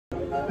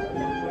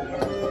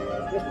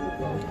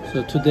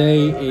So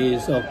today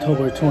is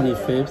October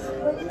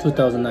 25th,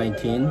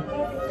 2019.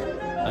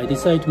 I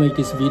decided to make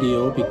this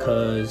video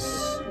because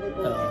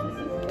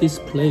this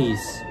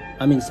place,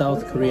 I'm in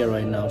South Korea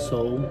right now,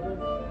 Seoul,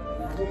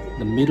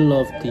 the middle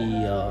of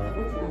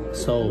the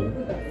Seoul,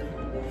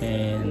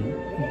 and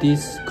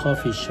this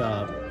coffee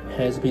shop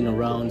has been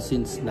around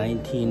since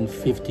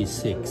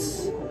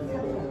 1956.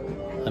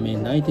 I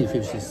mean,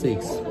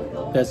 1956,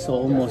 that's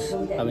almost,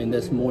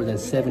 that's more than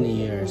 70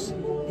 years.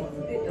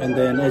 And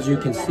then as you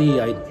can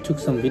see, I took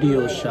some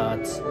video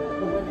shots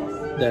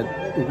that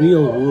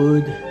real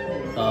wood,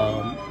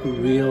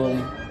 real,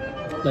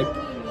 like,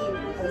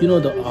 you know,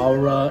 the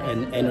aura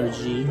and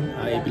energy.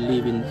 I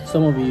believe in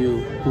some of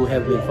you who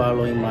have been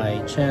following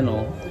my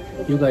channel,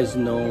 you guys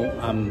know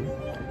I'm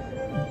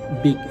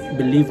big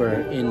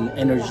believer in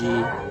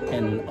energy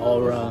and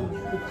aura.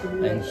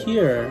 And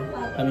here,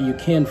 you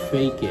can't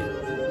fake it.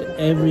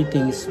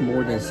 Everything's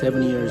more than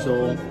 7 years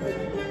old.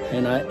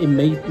 And it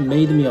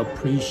made me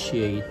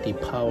appreciate the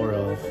power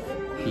of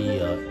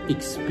the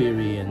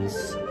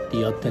experience,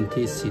 the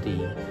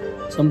authenticity,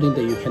 something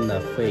that you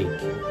cannot fake.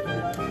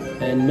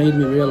 And made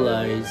me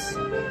realize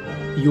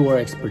your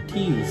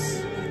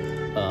expertise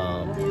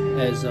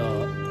as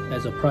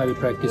a private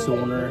practice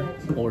owner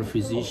or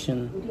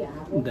physician,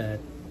 that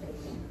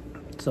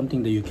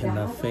something that you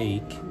cannot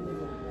fake,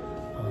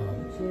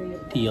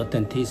 the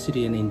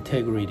authenticity and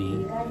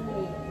integrity.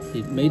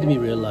 It made me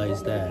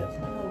realize that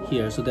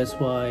here. So that's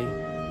why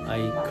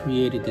I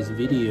created this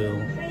video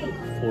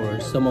for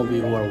some of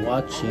you who are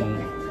watching,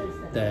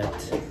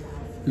 that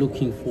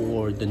looking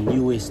for the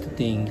newest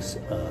things,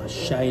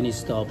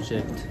 shiniest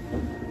object.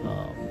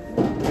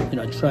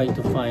 Trying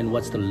to find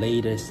what's the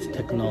latest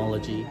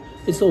technology.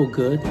 It's all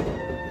good,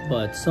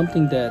 but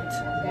something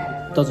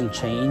that doesn't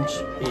change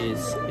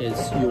is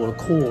your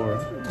core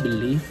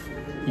belief,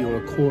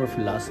 your core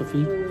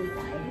philosophy,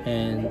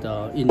 and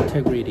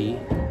integrity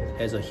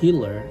as a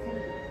healer.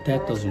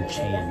 That doesn't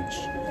change.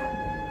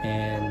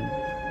 And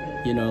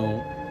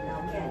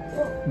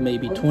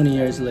maybe 20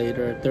 years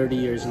later, 30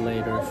 years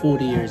later,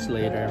 40 years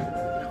later,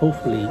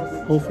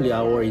 hopefully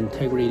our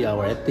integrity,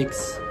 our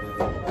ethics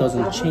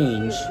doesn't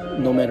change,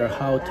 no matter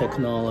how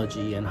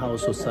technology and how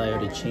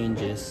society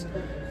changes.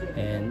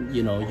 And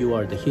you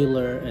are the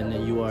healer, and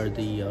then you are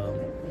the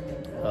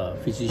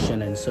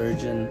physician and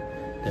surgeon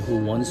who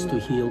wants to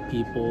heal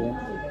people,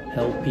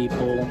 help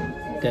people.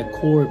 That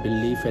core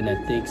belief and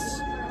ethics,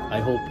 I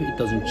hope it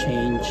doesn't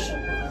change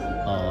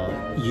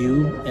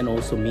you and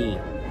also me,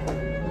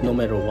 no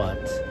matter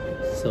what.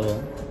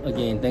 So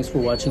again, thanks for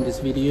watching this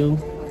video,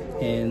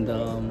 and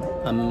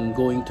I'm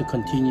going to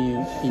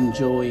continue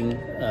enjoying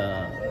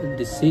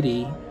the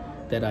city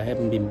that I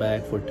haven't been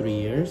back for 3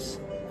 years,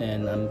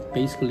 and I'm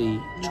basically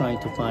trying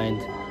to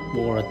find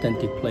more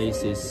authentic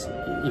places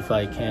if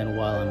I can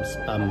while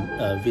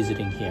I'm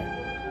visiting here.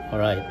 All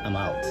right, I'm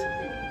out.